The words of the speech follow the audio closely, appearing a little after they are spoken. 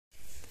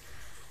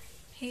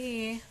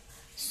Hey,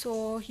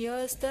 so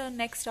here's the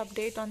next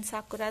update on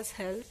Sakura's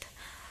health.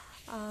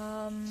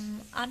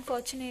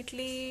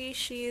 Unfortunately,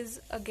 she is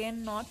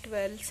again not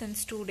well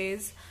since 2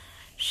 days.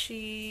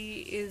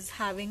 She is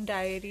having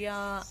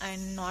diarrhea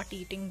and not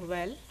eating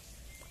well.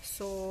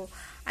 So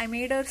I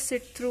made her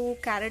sit through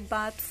carrot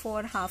bath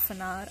for half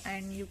an hour,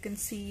 and you can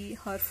see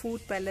her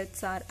food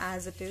pellets are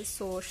as it is,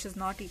 so she's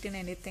not eaten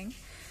anything.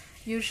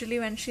 Usually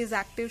when she's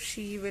active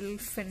she will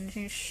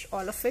finish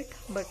all of it,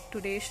 but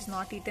today she's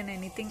not eaten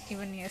anything,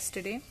 even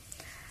yesterday.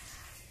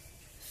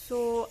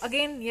 So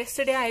again,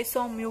 yesterday I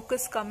saw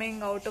mucus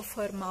coming out of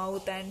her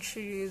mouth, and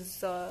she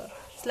is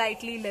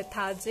slightly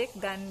lethargic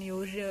than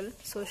usual,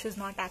 so she's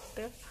not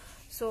active.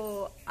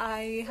 So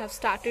I have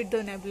started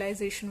the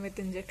nebulization with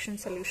injection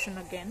solution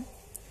again.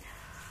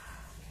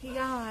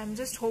 Yeah, I'm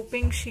just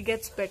hoping she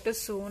gets better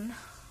soon.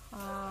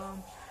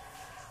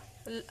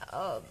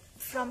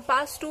 From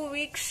past 2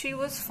 weeks she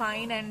was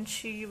fine and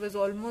she was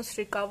almost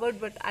recovered,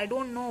 but I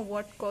don't know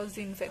what caused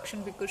the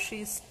infection because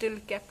she's still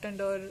kept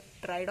under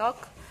dry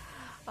dock.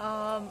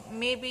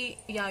 Maybe,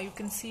 yeah, you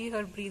can see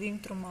her breathing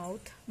through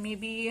mouth.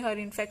 Maybe her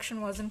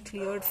infection wasn't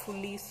cleared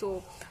fully,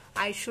 so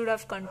I should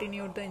have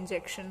continued the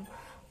injection,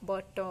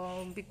 but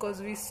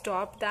because we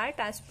stopped that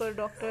as per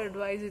doctor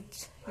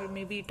advice,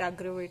 maybe it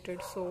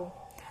aggravated. So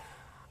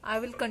I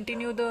will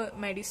continue the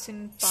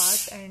medicine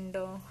part and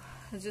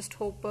just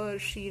hope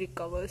she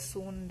recovers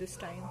soon this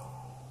time.